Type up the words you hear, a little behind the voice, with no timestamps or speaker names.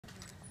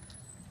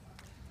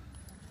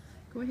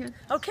Go ahead.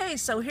 Okay,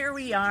 so here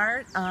we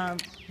are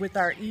with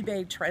our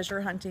eBay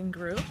treasure hunting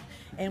group,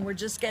 and we're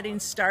just getting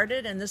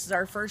started, and this is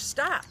our first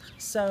stop.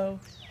 So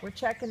we're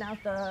checking out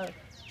the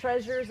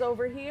treasures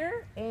over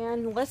here,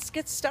 and let's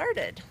get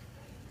started.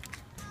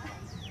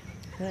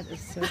 That is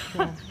so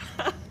cool.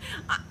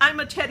 I'm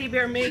a teddy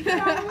bear maker.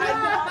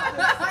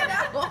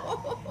 I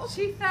know.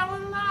 She fell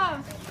in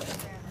love.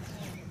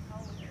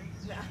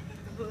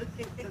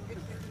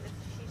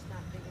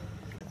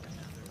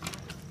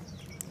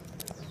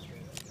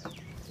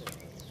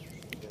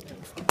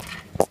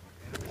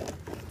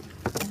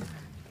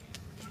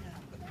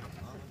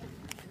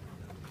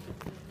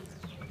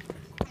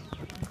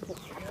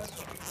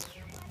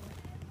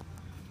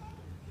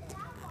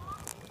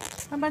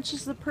 How much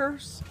is the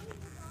purse?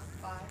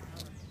 Oh,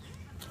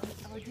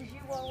 did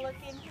you want to look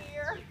in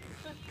here?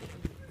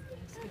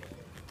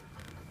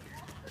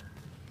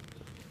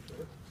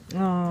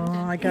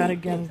 Oh, I gotta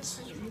get it.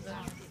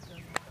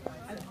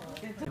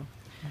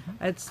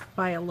 It's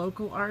by a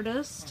local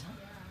artist,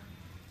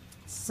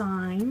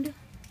 signed,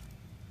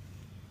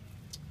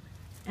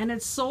 and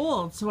it's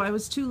sold, so I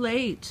was too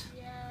late.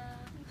 Yeah.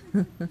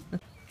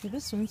 Okay,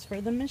 this one's for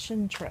the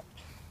mission trip.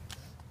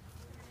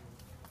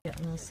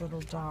 Getting this little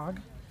dog.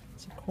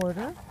 It's a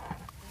quarter.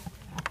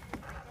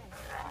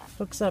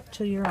 Hooks up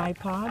to your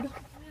iPod.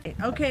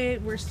 Okay,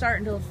 we're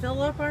starting to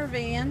fill up our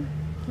van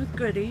with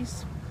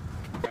goodies.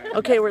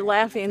 Okay, we're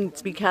laughing.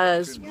 It's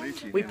because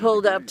we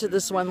pulled up to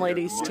this one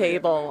lady's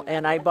table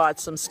and I bought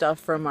some stuff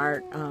from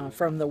our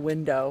from the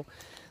window.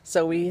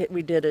 So we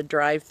did a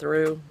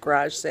drive-through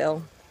garage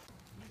sale.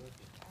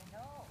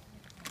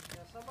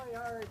 Somebody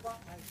already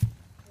bought my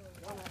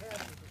one I had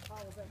with the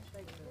follow back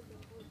station.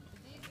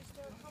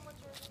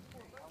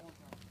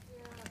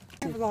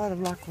 I have a lot of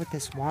luck with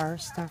this wire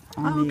stuff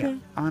on the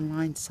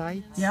online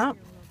sites. Yep.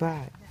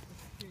 But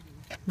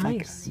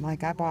Nice.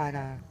 like I bought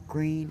a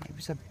green. It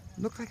was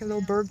looked like a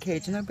little bird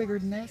cage, no bigger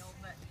than this.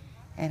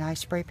 And I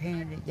spray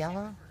painted it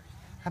yellow.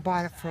 I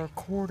bought it for a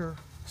quarter.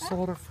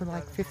 Sold it for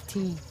like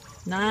 15.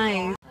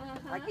 Nice.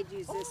 I could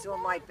use this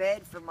on my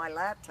bed for my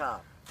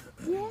laptop.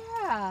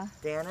 Yeah.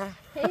 Danna?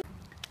 Okay,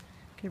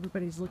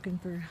 everybody's looking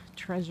for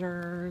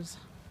treasures.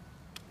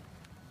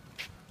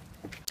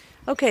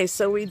 Okay,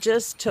 so we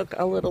just took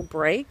a little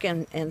break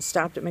and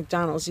stopped at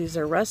McDonald's, used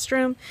their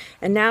restroom,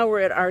 and now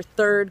we're at our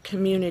third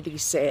community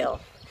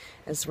sale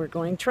as we're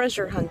going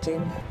treasure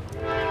hunting.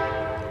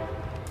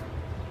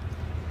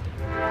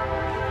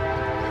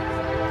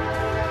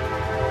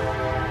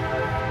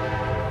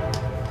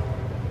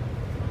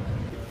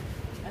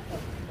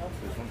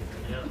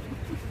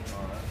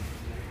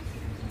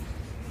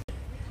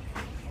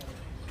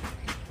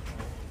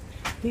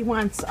 He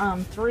wants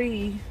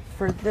 3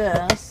 for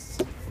this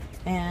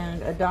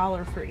and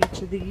 $1 for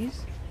each of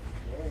these.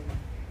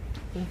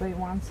 Anybody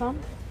want some?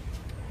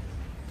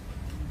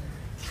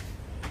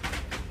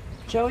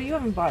 Joe, you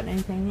haven't bought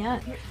anything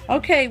yet.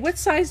 Okay, what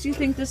size do you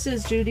think this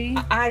is, Judy?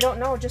 I don't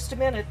know. Just a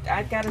minute.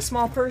 I've got a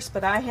small purse,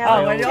 but I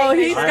have.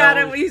 He's got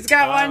it. He's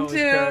got one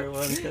too.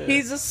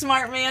 He's a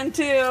smart man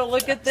too.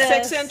 Look at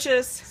this. 6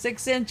 inches.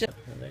 6 inches.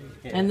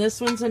 And this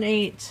one's an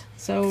 8.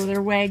 So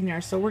they're Wagner.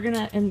 So we're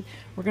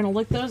gonna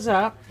look those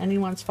up. And he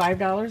wants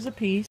 $5 a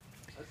piece.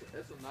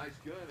 That's a nice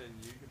gun, and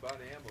you can buy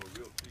the ammo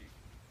real cheap.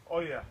 Oh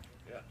yeah.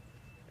 Yeah,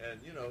 and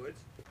you know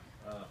it's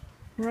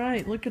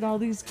Right. Look at all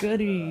these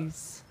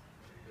goodies.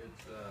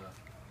 it's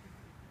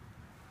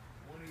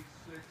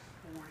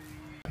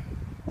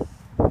 2640. Yeah,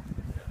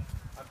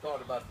 I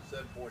thought about the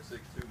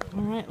 7.62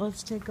 All right.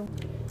 Let's take a.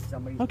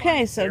 Somebody's Okay.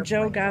 buying So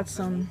Joe airplane. got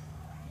some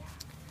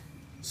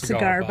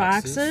cigar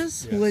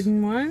boxes, yes.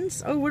 wooden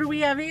ones. Oh, what do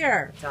we have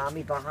here?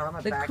 Tommy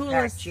Bahama The backpack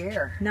coolest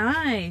chair.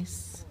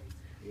 Nice.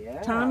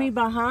 Yeah. Tommy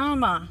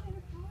Bahama.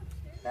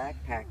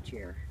 Backpack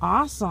chair.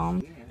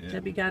 Awesome. Yeah.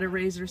 Debbie got a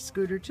Razor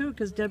scooter too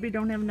because Debbie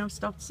don't have enough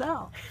stuff to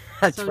sell.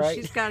 That's so right.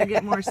 she's got to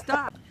get more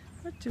stuff.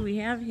 What do we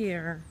have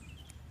here?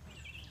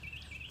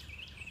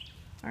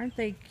 Aren't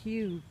they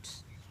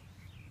cute?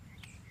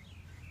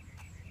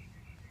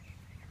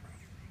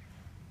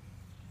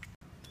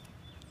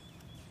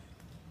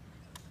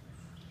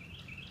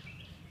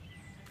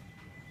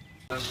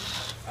 I'm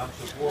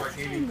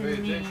supporting any pay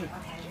attention.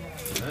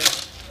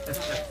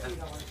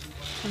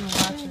 How many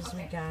watches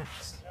we got?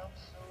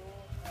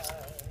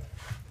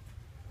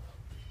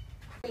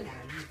 You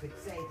could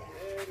say that.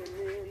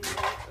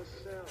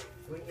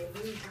 When you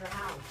leave your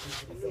house, you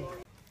could say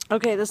that.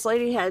 Okay, this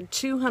lady had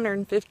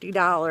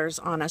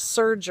 $250 on a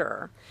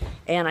serger,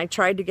 and I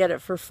tried to get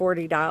it for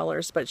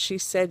 $40, but she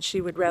said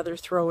she would rather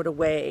throw it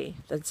away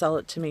than sell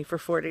it to me for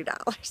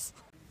 $40.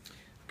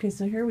 Okay,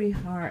 so here we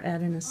are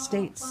at an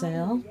estate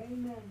sale.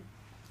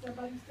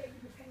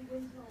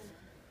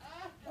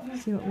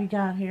 Let's see what we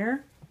got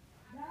here.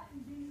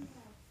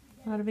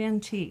 A lot of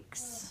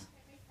antiques.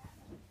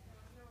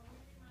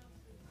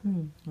 I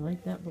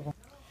like that bowl.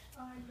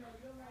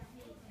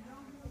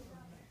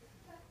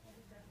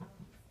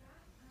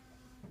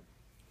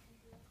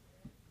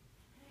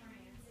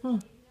 Oh,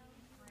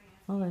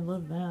 I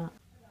love that.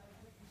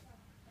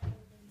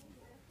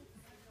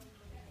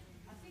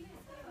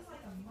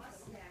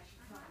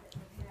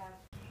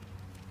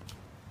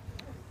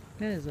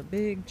 That is a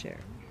big chair.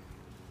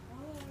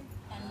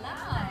 Hello.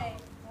 How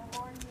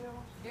are you?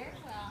 Very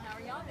well. How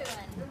are y'all doing?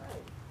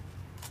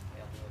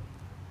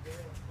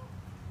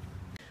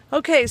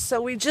 Okay,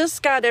 so we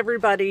just got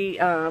everybody,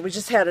 we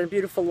just had a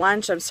beautiful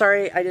lunch. I'm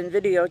sorry I didn't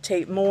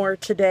videotape more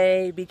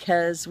today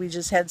because we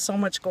just had so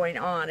much going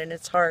on and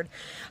it's hard.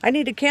 I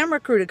need a camera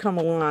crew to come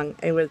along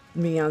with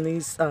me on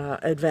these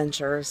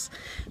adventures.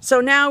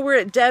 So now we're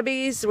at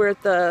Debbie's, we're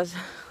at the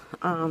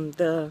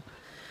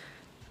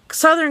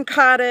Southern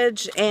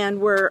Cottage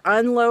and we're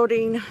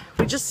unloading.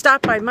 We just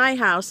stopped by my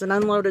house and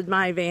unloaded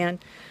my van.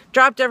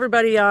 Dropped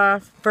everybody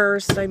off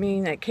first, at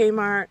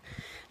Kmart.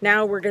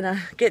 Now we're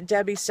gonna get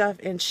Debbie's stuff,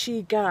 and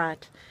she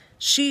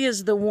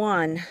is the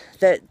one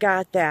that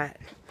got that.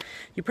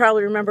 You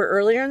probably remember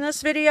earlier in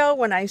this video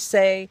when I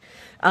say,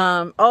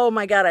 oh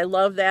my God, I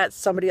love that,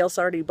 somebody else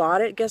already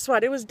bought it. Guess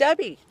what? It was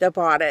Debbie that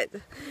bought it.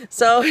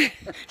 So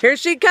here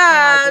she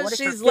comes.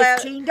 She's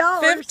 $15.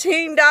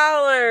 $15.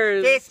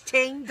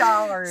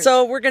 $15.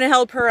 So we're gonna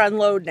help her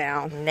unload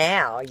now.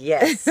 Now,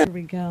 yes. Here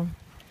we go.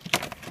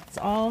 It's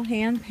all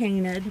hand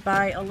painted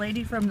by a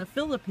lady from the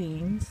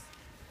Philippines.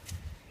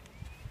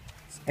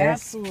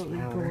 Absolutely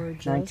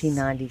gorgeous.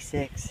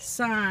 1996.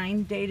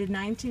 Sign dated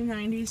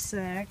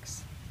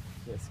 1996.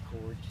 Just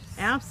gorgeous.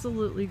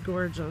 Absolutely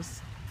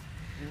gorgeous.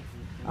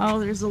 Oh,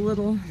 there's a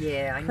little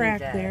Yeah, I crack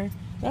knew that. there.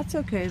 That's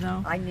okay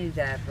though. I knew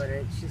that, but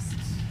it's too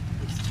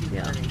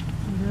pretty. It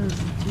is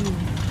too.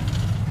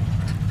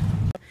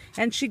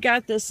 And she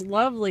got this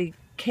lovely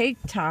cake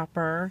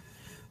topper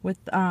with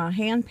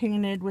hand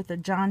painted with a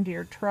John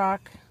Deere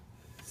truck.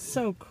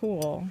 So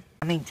cool.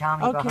 Tommy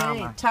Okay,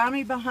 Bahama.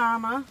 Tommy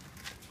Bahama.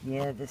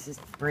 Yeah, this is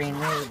brand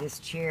new, this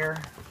chair.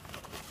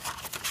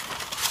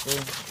 See?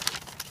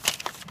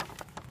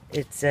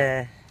 It's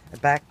a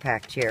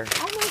backpack chair.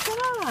 Oh my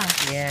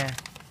gosh. Yeah.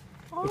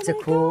 Oh It's a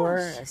my cooler,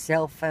 gosh. a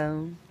cell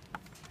phone.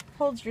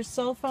 Holds your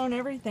cell phone,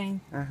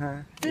 everything. Uh-huh.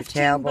 Your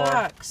 15 towel bar.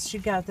 bucks she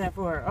got that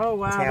for. Oh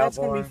wow, Towel that's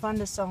gonna be bar. fun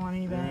to sell on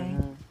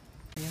eBay.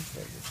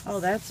 Mhm. Oh,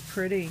 that's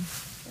pretty.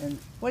 And,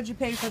 What'd you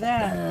pay for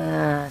that?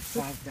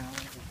 $5.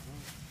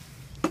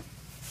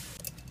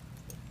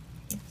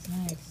 That's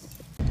nice.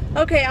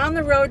 Okay, on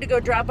the road to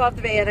go drop off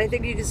the van. I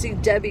think you can see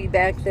Debbie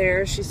back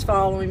there. She's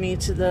following me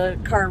to the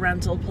car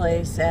rental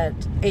place at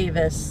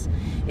Avis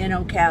in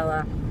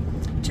Ocala.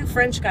 Two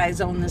French guys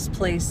own this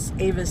place,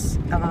 Avis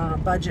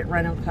budget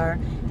rental car,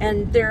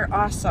 and they're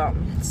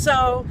awesome.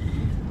 So,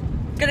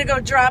 gonna go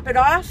drop it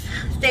off.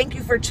 Thank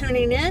you for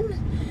tuning in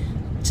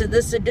to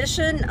this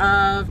edition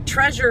of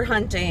Treasure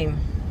Hunting.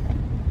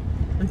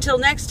 Until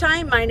next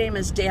time, my name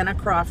is Danna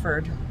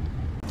Crawford.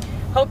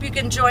 Hope you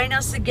can join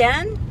us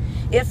again.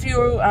 If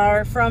you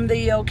are from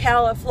the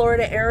Ocala,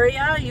 Florida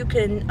area, you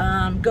can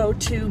go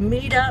to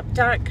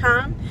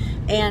meetup.com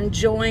and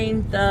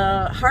join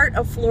the Heart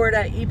of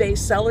Florida eBay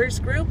Sellers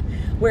Group,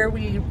 where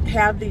we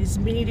have these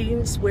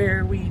meetings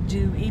where we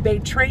do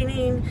eBay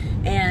training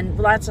and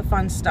lots of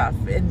fun stuff,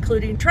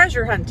 including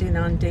treasure hunting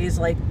on days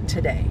like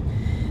today.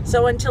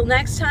 So until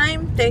next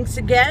time, thanks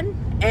again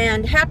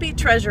and happy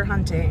treasure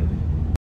hunting.